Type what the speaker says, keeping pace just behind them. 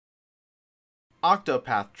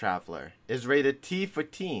Octopath Traveler is rated T for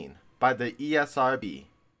teen by the ESRB.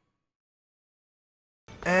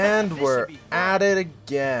 And we're at it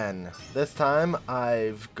again. This time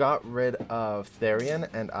I've got rid of Therian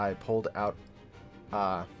and I pulled out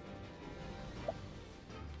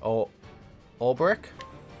Ulbrich.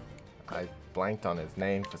 I blanked on his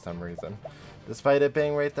name for some reason, despite it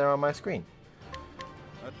being right there on my screen.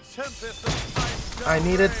 I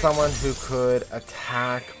needed someone who could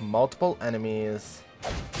attack multiple enemies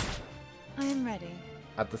I am ready.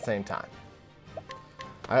 at the same time.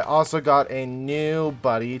 I also got a new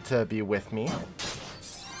buddy to be with me.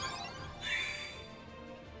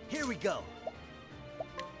 Here we go.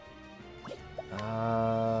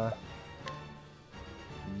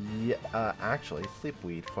 Yeah, actually,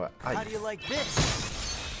 Sleepweed for ice. How do you like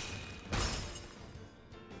this?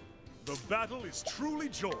 The battle is truly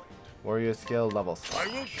joined. Warrior skill level I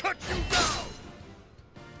will cut you down.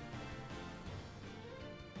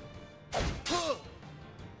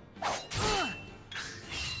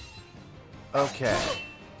 Okay.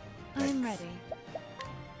 I am ready.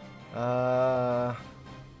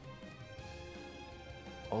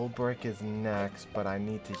 Ulbrich is next, but I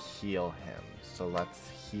need to heal him. So let's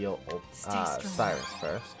heal Cyrus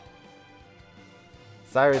first.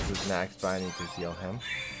 Cyrus is next, but I need to heal him.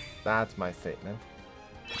 That's my statement.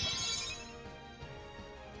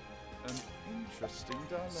 An interesting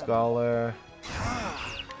dilemma. Scholar.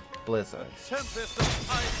 Blizzard. Tempest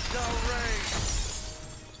of ice shall reign.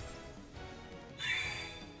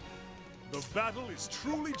 The battle is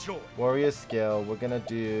truly joined. Warrior skill, we're gonna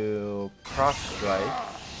do cross strike.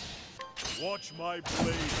 Watch my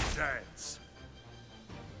blade dance.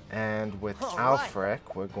 And with Alfric,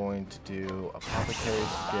 we're going to do apothecary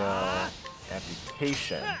skill,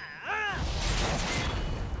 amputation.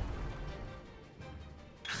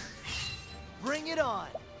 Bring it on.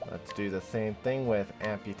 Let's do the same thing with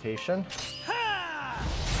amputation.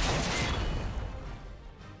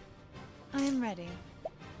 I am ready.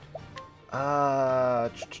 I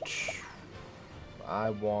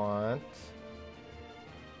want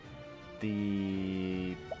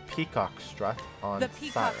the peacock strut on The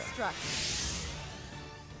peacock Cyrus. strut.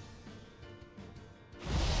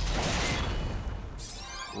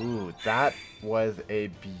 Ooh, that was a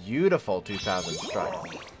beautiful 2000 strike.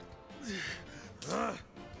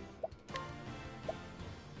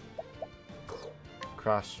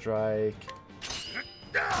 Cross strike.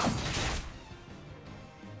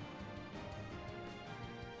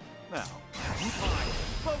 Now, my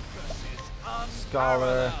focus is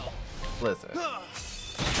Scholar. Blizzard.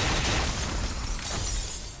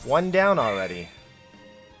 One down already.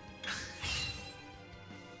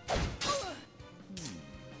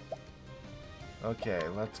 Okay,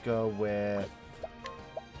 let's go with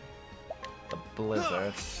the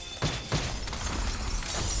Blizzard.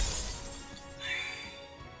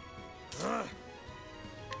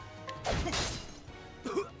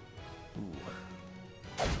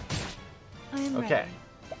 I am Okay.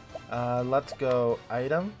 ready. Let's go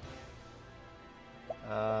item.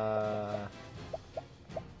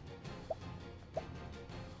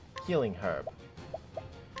 Healing herb.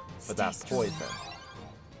 For that Stay strong. poison.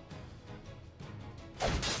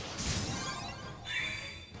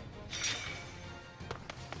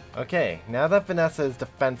 Okay, now that Vanessa is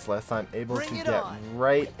defenseless, I'm able Bring to it get on.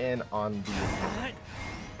 right in on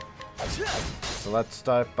these. So let's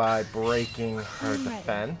start by breaking her I'm ready.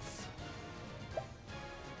 defense.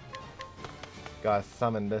 Gotta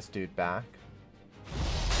summon this dude back.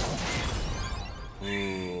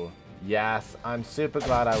 Ooh, yes, I'm super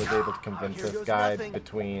glad I was able to convince Here this goes guy nothing.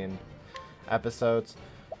 between episodes.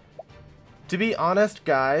 To be honest,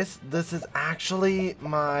 guys, this is actually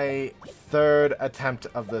my third attempt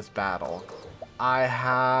of this battle. I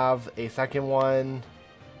have a second one,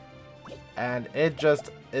 and it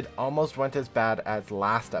almost went as bad as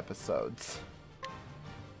last episode's.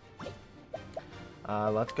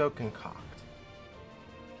 Let's go concoct.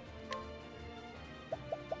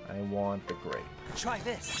 I want the grape. Try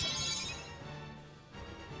this.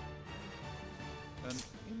 an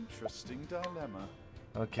interesting dilemma.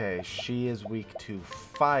 Okay, she is weak to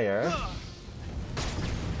fire.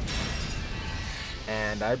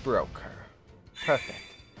 And I broke her. Perfect.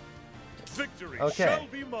 Victory Okay. shall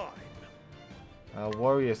be mine.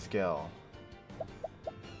 Warrior skill.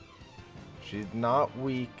 She's not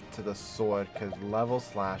weak to the sword because level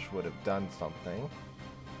slash would have done something.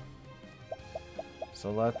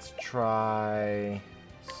 So let's try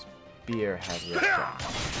spear heavier shot.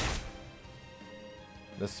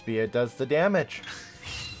 The spear does the damage.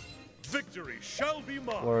 Victory shall be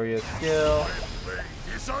mine. Warrior skill. My blade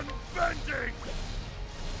is unbending.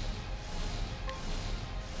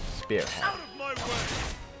 Spearhead. Out of my way!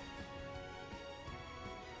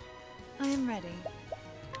 I am ready.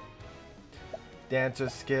 Dancer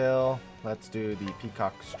skill. Let's do the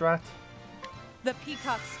Peacock Strut. The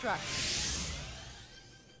Peacock Strut.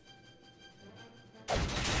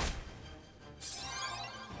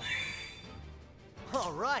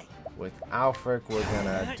 All right. With Alfric, we're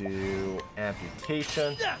gonna do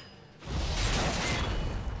Amputation.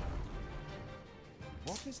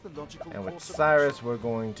 What is the logical And with course of Cyrus, we're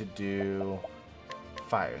going to do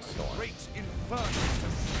Firestorm. great inferno to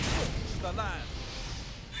scorch the land?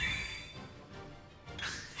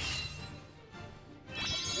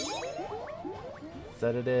 The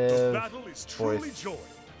Sedative battle is for truly joy.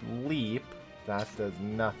 Sleep. That does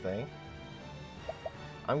nothing.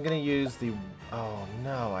 I'm gonna use the... Oh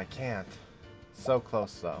no, I can't. So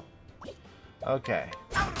close though. Okay.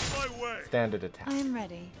 Out of my way! Standard attack. I am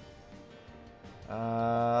ready.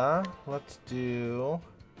 Let's do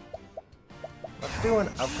an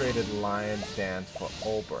upgraded Lion's Dance for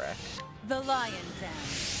Olbrich. The Lion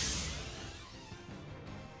Dance.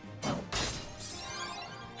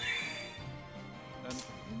 An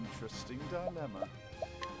interesting dilemma.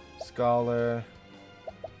 Scholar.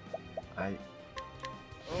 I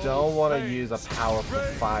don't want to use a powerful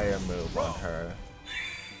fire move on her.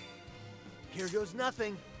 Here goes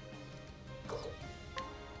nothing.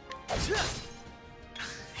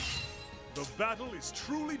 The battle is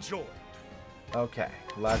truly joy. Okay,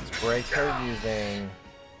 let's break her using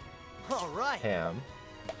All right. him.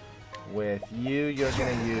 With you, you're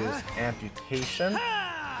gonna use Amputation.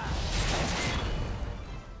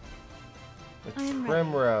 With I am ready.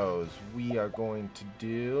 Primrose, we are going to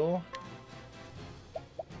do...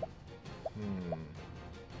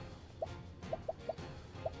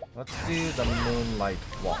 Let's do the Moonlight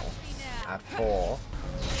Waltz at full.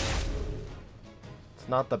 It's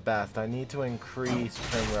not the best. I need to increase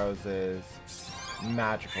Primrose's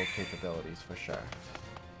magical capabilities for sure.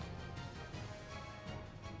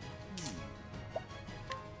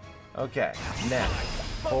 Okay, next.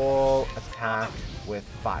 Full attack with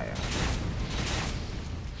fire.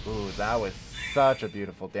 Ooh, that was such a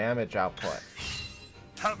beautiful damage output.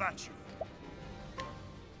 How about you?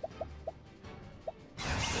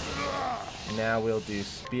 Now we'll do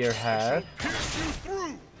Spearhead. Pierce you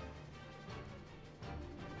through!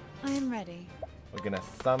 I am ready. We're gonna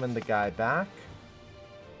summon the guy back.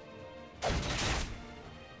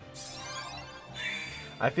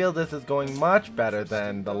 I feel this is going much better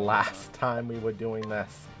than the last time we were doing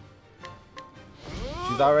this.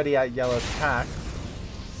 She's already at yellow attack.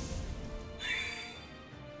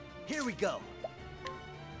 Here we go.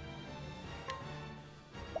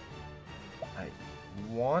 I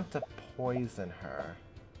want to poison her.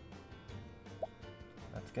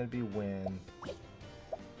 That's gonna be win.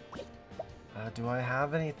 Do I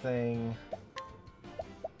have anything?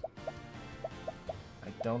 I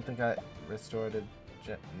don't think I restored a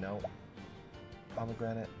no.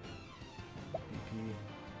 Pomegranate. BP.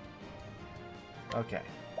 Okay.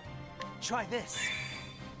 Try this.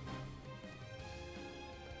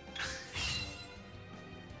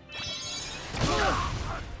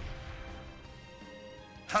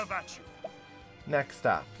 How about you? Next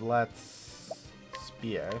up, let's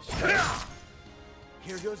spear.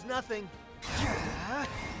 Here goes nothing.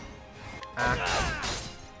 Axe.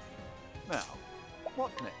 Now,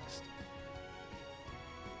 what next?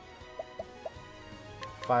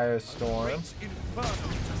 Firestorm. Great inferno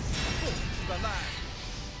to scorch the land.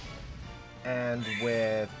 And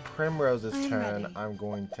with Primrose's I'm turn, ready. I'm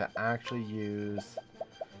going to actually use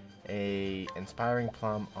a Inspiring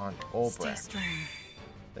Plum on Stay Olbrich. strong.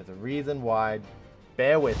 There's a reason why.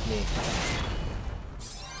 Bear with me.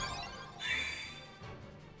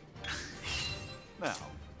 Now,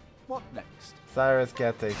 what next? Cyrus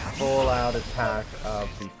gets a full-out attack of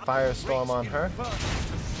the Firestorm on her. Inferno to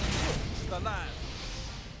scorch the land.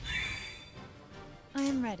 I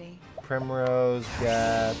am ready. Primrose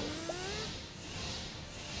gets...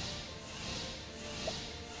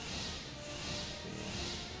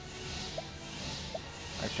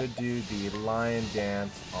 I should do the Lion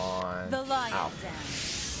Dance on The Lion Alf.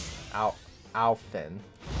 Dance. Alfin.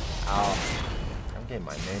 I'm getting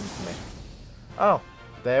my names mixed. Oh,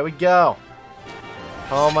 there we go.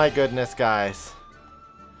 Oh my goodness, guys.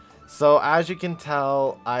 So as you can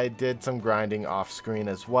tell, I did some grinding off screen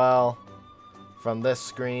as well. From this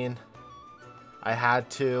screen, I had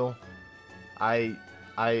to. I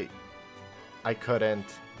couldn't.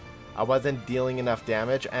 I wasn't dealing enough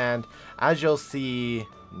damage, and as you'll see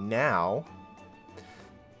now,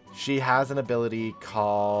 she has an ability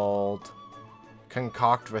called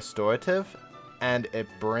Concoct Restorative, and it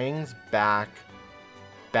brings back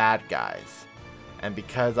bad guys. And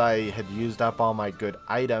because I had used up all my good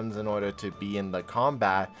items in order to be in the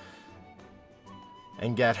combat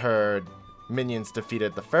and get her minions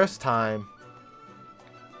defeated the first time,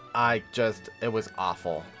 it was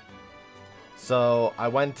awful. So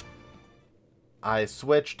I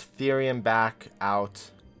switched Therian back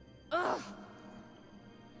out. Ugh.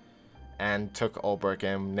 And took Ulbrich,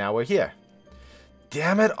 and now we're here.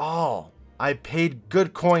 Damn it all! I paid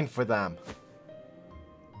good coin for them.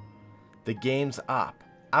 The game's up.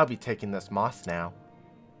 I'll be taking this moss now.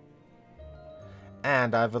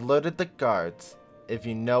 And I've alerted the guards. If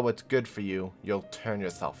you know what's good for you, you'll turn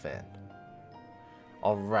yourself in.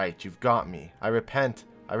 Alright, you've got me. I repent.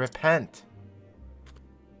 I repent.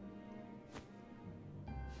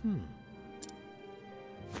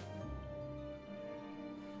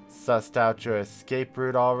 Sussed out your escape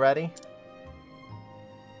route already?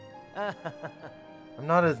 I'm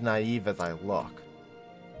not as naive as I look.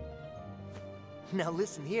 Now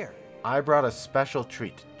listen here. I brought a special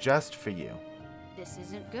treat just for you. This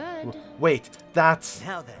isn't good. Wait, that's...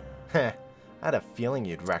 Now then. Heh, I had a feeling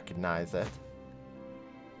you'd recognize it.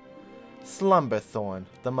 Slumberthorn,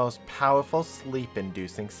 the most powerful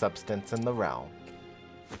sleep-inducing substance in the realm.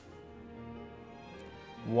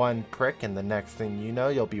 One prick and the next thing you know,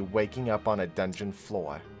 you'll be waking up on a dungeon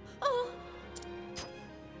floor.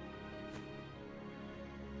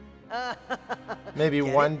 Maybe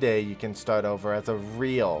one day you can start over as a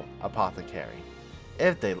real apothecary,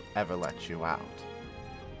 if they ever let you out.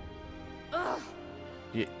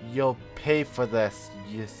 You'll pay for this,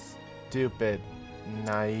 you stupid,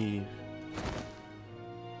 naive.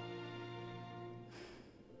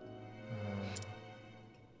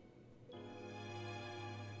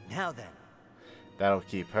 Now then. That'll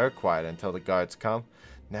keep her quiet until the guards come.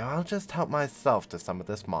 Now I'll just help myself to some of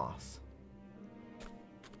this moss.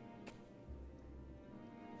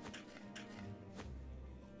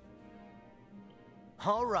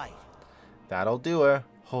 All right. That'll do her.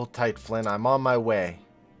 Hold tight, Flynn. I'm on my way.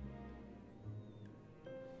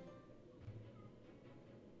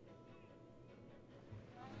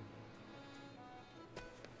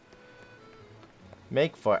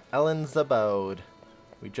 Make for Ellen's abode.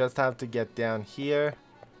 We just have to get down here.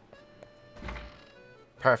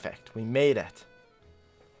 Perfect. We made it.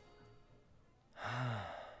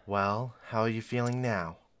 Well, how are you feeling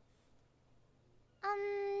now?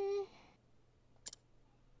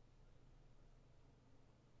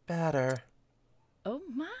 Better. Oh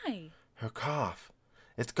my. Her cough.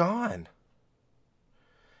 It's gone.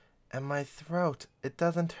 And my throat. It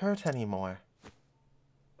doesn't hurt anymore.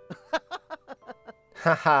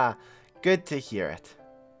 Haha. Good to hear it.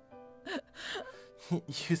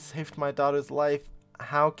 You saved my daughter's life.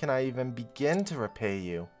 How can I even begin to repay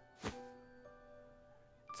you?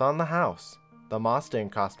 It's on the house. The moss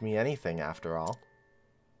didn't cost me anything after all.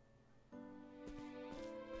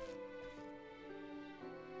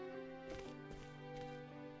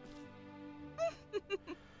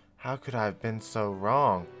 How could I have been so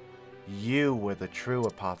wrong? You were the true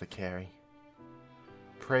apothecary.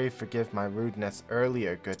 Pray forgive my rudeness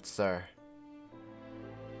earlier, good sir.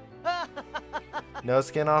 No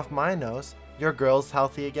skin off my nose. Your girl's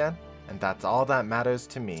healthy again, and that's all that matters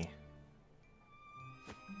to me.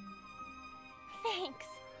 Thanks.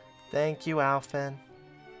 Thank you, Alphen.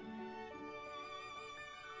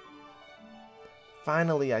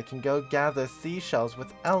 Finally, I can go gather seashells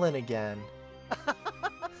with Ellen again.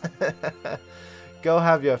 Go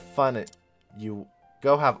have your fun.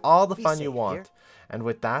 Go have all the fun you want. And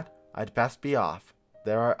with that, I'd best be off.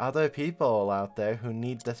 There are other people out there who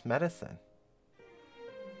need this medicine.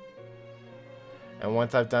 And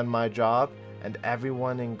once I've done my job, and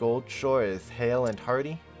everyone in Goldshore is hale and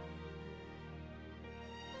hearty,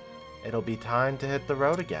 it'll be time to hit the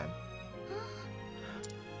road again.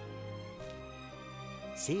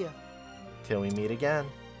 See ya. Till we meet again.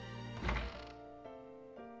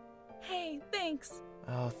 Hey, thanks.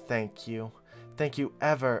 Oh, thank you. Thank you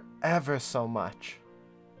ever, ever so much.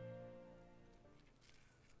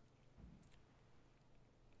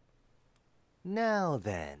 Now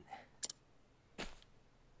then.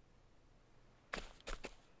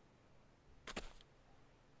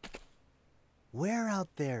 Where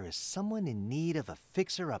out there is someone in need of a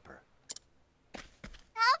fixer-upper?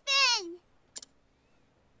 Open!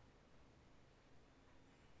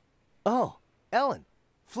 Oh, Ellen.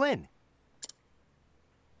 Flynn.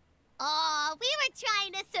 Aw, we were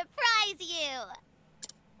trying to surprise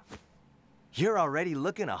you. You're already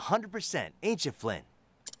looking 100%, ain't you, Flynn?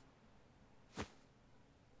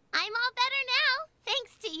 I'm all better now,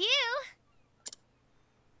 thanks to you.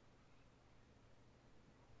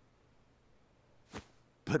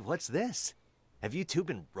 But what's this? Have you two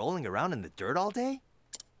been rolling around in the dirt all day?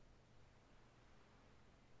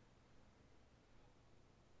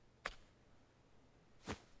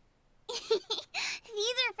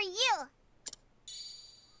 These are for you.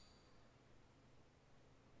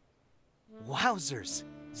 Wowzers!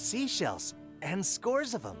 Seashells, and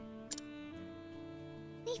scores of them.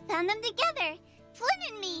 We found them together, Flynn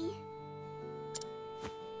and me.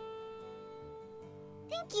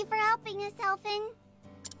 Thank you for helping us, Elfin.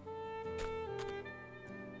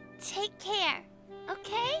 Take care,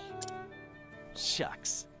 okay?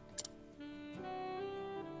 Shucks.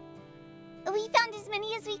 We found as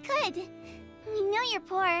many as we could. We know you're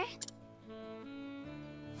poor.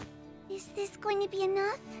 Is this going to be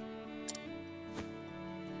enough?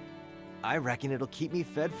 I reckon it'll keep me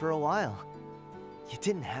fed for a while. You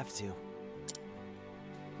didn't have to.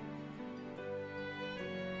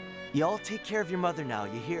 Y'all take care of your mother now,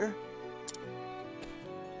 you hear?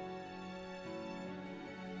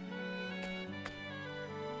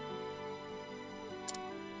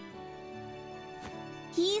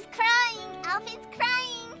 He's crying! Alvin's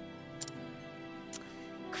crying!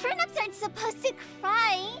 Grown-ups aren't supposed to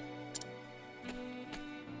cry!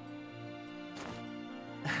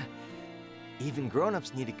 Even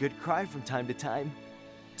grown-ups need a good cry from time to time.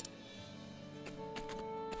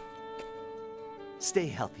 Stay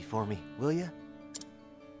healthy for me, will ya?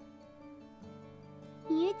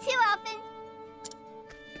 You too, Alvin.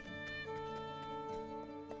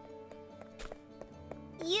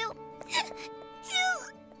 You too.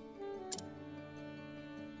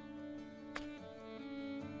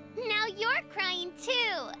 Now you're crying too.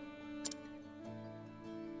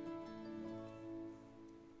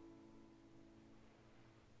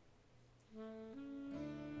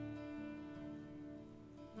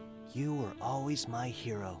 You were always my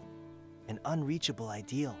hero, an unreachable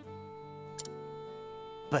ideal.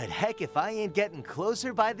 But heck if I ain't getting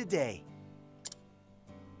closer by the day.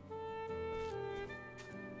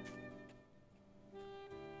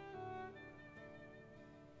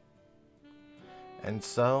 And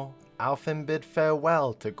so, Alfin bid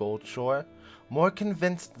farewell to Goldshore, more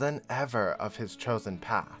convinced than ever of his chosen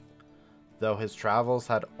path. Though his travels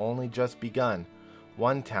had only just begun,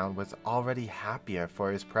 one town was already happier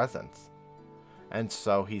for his presence. And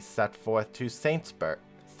so he set forth to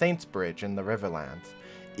Saintsbridge in the Riverlands,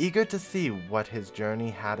 eager to see what his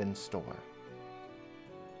journey had in store.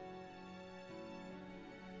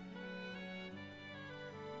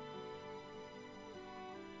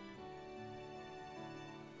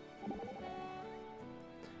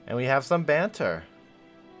 And we have some banter.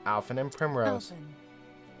 Alfin and Primrose.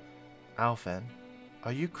 Alfin,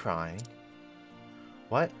 are you crying?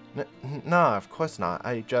 What? No, of course not.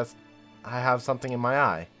 I have something in my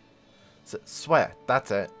eye. Sweat,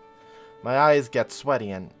 that's it. My eyes get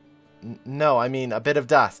sweaty and... No, I mean a bit of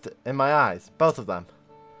dust in my eyes. Both of them.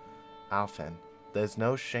 Alfin, there's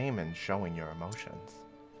no shame in showing your emotions.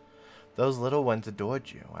 Those little ones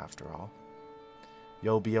adored you, after all.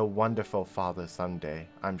 You'll be a wonderful father someday,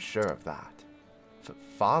 I'm sure of that.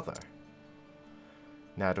 Father?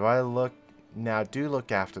 Now do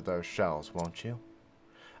look after those shells, won't you?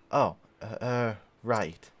 Oh,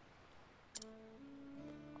 right.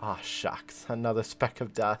 Aw, shucks, another speck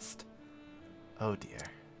of dust. Oh dear.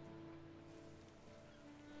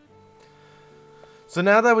 So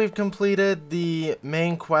now that we've completed the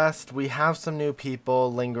main quest, we have some new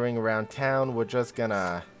people lingering around town. We're just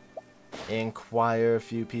gonna inquire a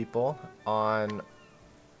few people on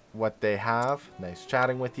what they have. Nice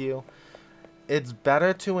chatting with you. It's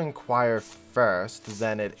better to inquire first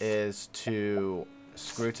than it is to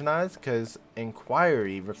scrutinize, because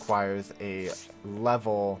inquiry requires a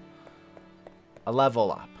level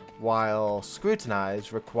up, while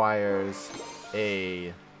scrutinize requires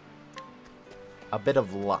a bit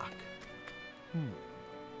of luck.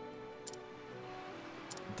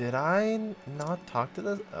 Did I not talk to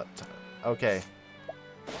this? Okay.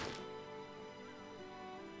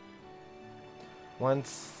 Once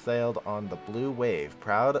sailed on the blue wave,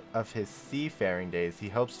 proud of his seafaring days, he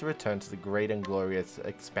hopes to return to the great and glorious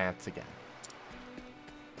expanse again.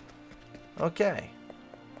 Okay.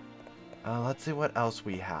 Let's see what else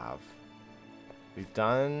we have. We've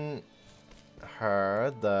done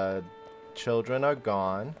her. The children are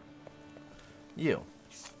gone. You.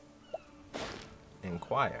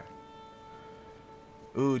 Inquire.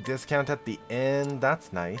 Ooh, discount at the inn.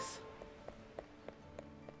 That's nice.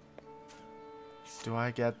 Do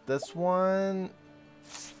I get this one?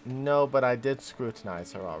 No, but I did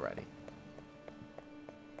scrutinize her already.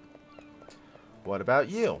 What about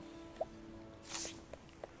you?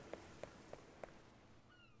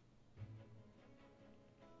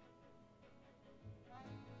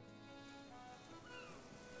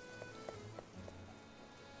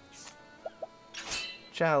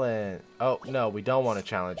 Challenge. Oh, no, we don't want to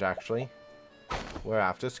challenge, actually. We're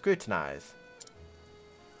after scrutinize.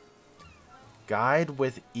 Guide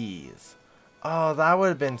with ease. Oh, that would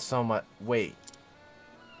have been so much... Wait.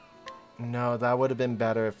 No, that would have been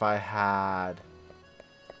better if I had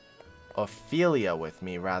Ophelia with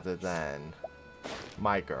me rather than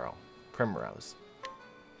my girl, Primrose.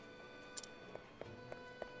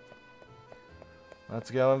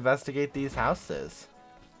 Let's go investigate these houses.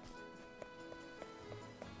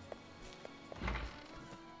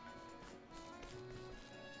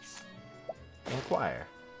 Inquire.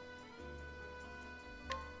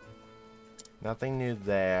 Nothing new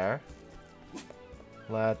there.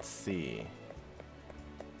 Let's see.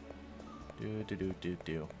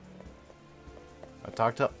 I'll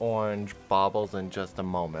talk to Orange Baubles in just a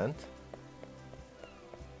moment.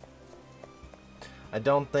 I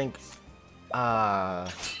don't think...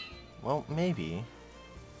 well, maybe.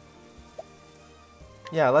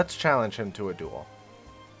 Yeah, let's challenge him to a duel.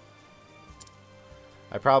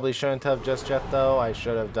 I probably shouldn't have just yet, though. I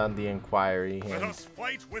should have done the inquiry Let and us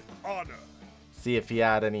fight with honor. see if he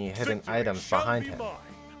had any hidden Victory items shall behind be him. mine.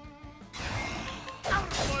 Out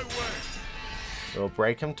of my way. We'll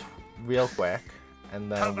break him real quick,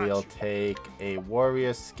 and then Have at we'll you. take a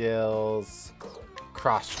warrior skills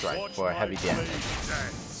cross strike Watch for a my heavy damage. blade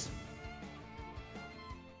dance.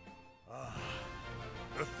 Ah,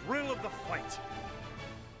 the thrill of the fight.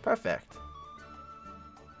 Perfect.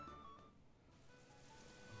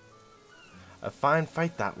 A fine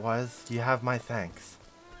fight that was. You have my thanks.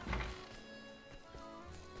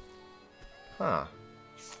 Huh.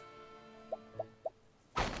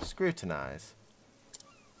 Scrutinize.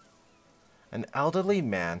 An elderly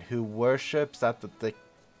man who worships at the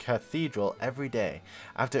cathedral every day.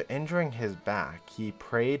 After injuring his back, he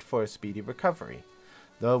prayed for a speedy recovery.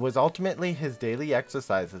 Though it was ultimately his daily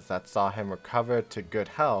exercises that saw him recover to good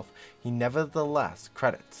health, he nevertheless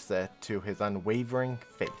credits it to his unwavering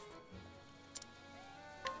faith.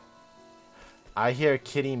 I hear a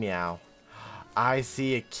kitty meow. I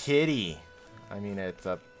see a kitty. I mean, it's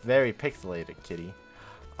a very pixelated kitty.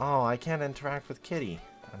 Oh, I can't interact with kitty.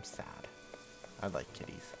 I'm sad. I like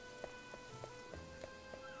kitties.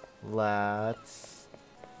 Let's...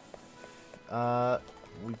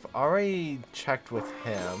 we've already checked with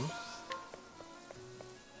him.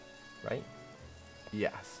 Right?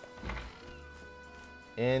 Yes.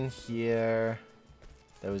 In here,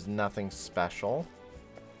 there was nothing special.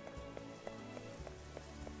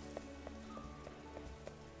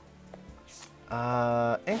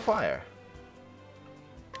 Inquire.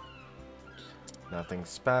 Nothing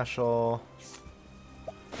special.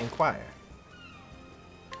 Inquire.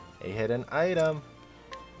 A hidden item.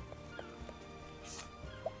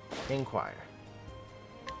 Inquire.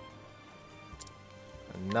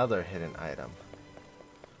 Another hidden item.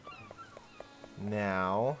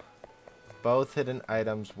 Now, both hidden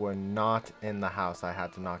items were not in the house I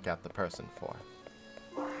had to knock out the person for.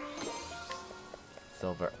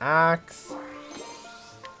 Silver axe.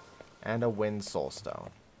 And a wind soulstone.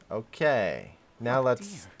 Okay. Now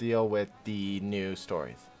let's deal with the new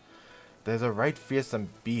stories. There's a right fearsome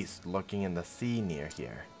beast lurking in the sea near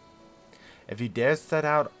here. If you dare set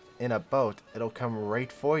out in a boat, it'll come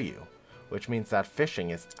right for you, which means that fishing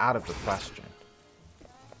is out of the question.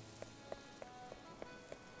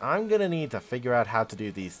 I'm gonna need to figure out how to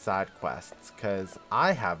do these side quests, because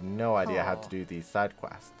I have no idea how to do these side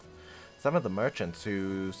quests. Some of the merchants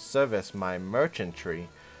who service my merchantry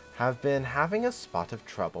have been having a spot of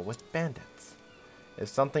trouble with bandits. If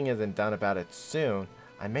something isn't done about it soon,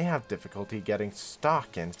 I may have difficulty getting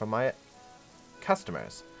stock in from my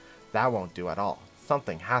customers. That won't do at all.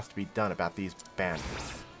 Something has to be done about these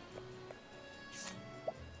bandits.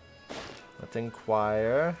 Let's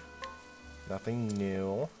inquire. Nothing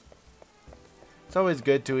new. It's always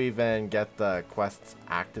good to even get the quests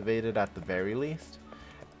activated at the very least.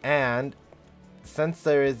 And since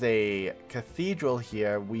there is a cathedral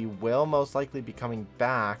here, we will most likely be coming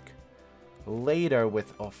back later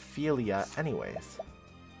with Ophelia anyways.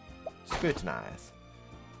 Scrutinize.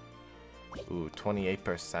 Ooh,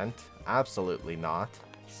 28%? Absolutely not.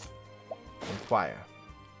 Inquire.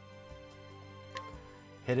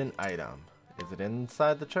 Hidden item. Is it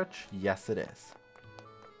inside the church? Yes, it is.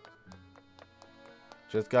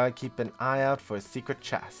 Just gotta keep an eye out for secret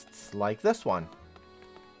chests, like this one.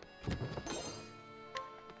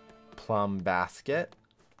 Plum basket.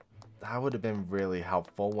 That would have been really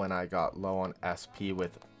helpful when I got low on SP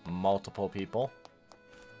with multiple people.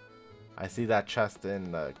 I see that chest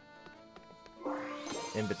in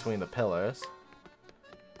between the pillars.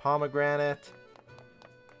 Pomegranate.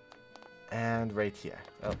 And right here.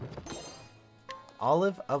 Oh.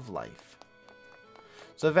 Olive of Life.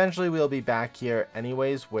 So eventually we'll be back here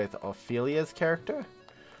anyways with Ophelia's character,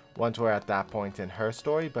 once we're at that point in her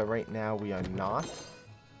story, but right now we are not.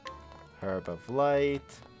 Herb of Light.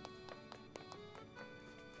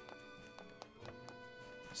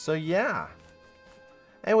 So yeah.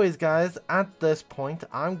 Anyways, guys, at this point,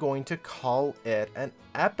 I'm going to call it an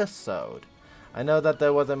episode. I know that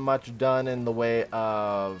there wasn't much done in the way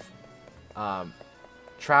of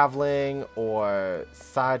traveling or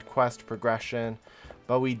side quest progression,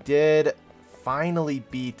 but we did finally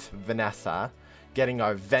beat Vanessa, getting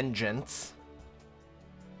our vengeance,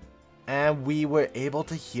 and we were able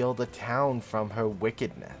to heal the town from her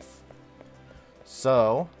wickedness.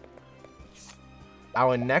 So,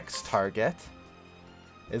 our next target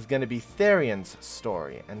is going to be Tharion's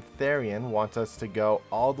story, and Tharion wants us to go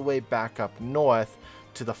all the way back up north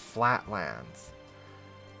to the Flatlands.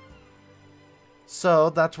 So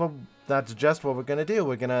that's just what we're going to do.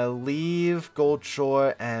 We're going to leave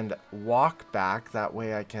Goldshore and walk back. That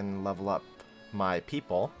way I can level up my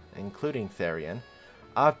people, including Tharion,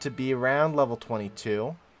 up to be around level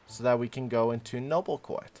 22 so that we can go into Noble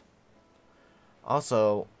Court.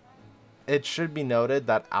 Also, it should be noted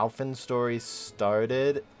that Alphen's story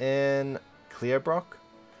started in Clearbrook,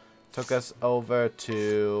 took us over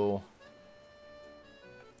to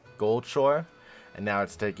Goldshore, and now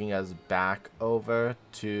it's taking us back over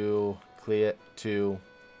to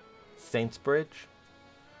Saintsbridge.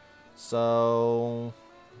 So,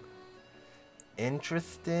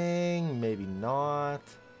 interesting, maybe not,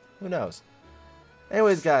 who knows.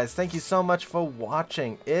 Anyways, guys, thank you so much for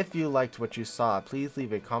watching. If you liked what you saw, please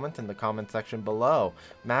leave a comment in the comment section below.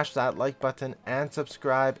 Mash that like button and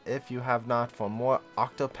subscribe if you have not for more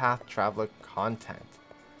Octopath Traveler content.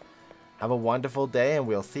 Have a wonderful day, and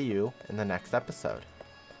we'll see you in the next episode.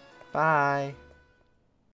 Bye!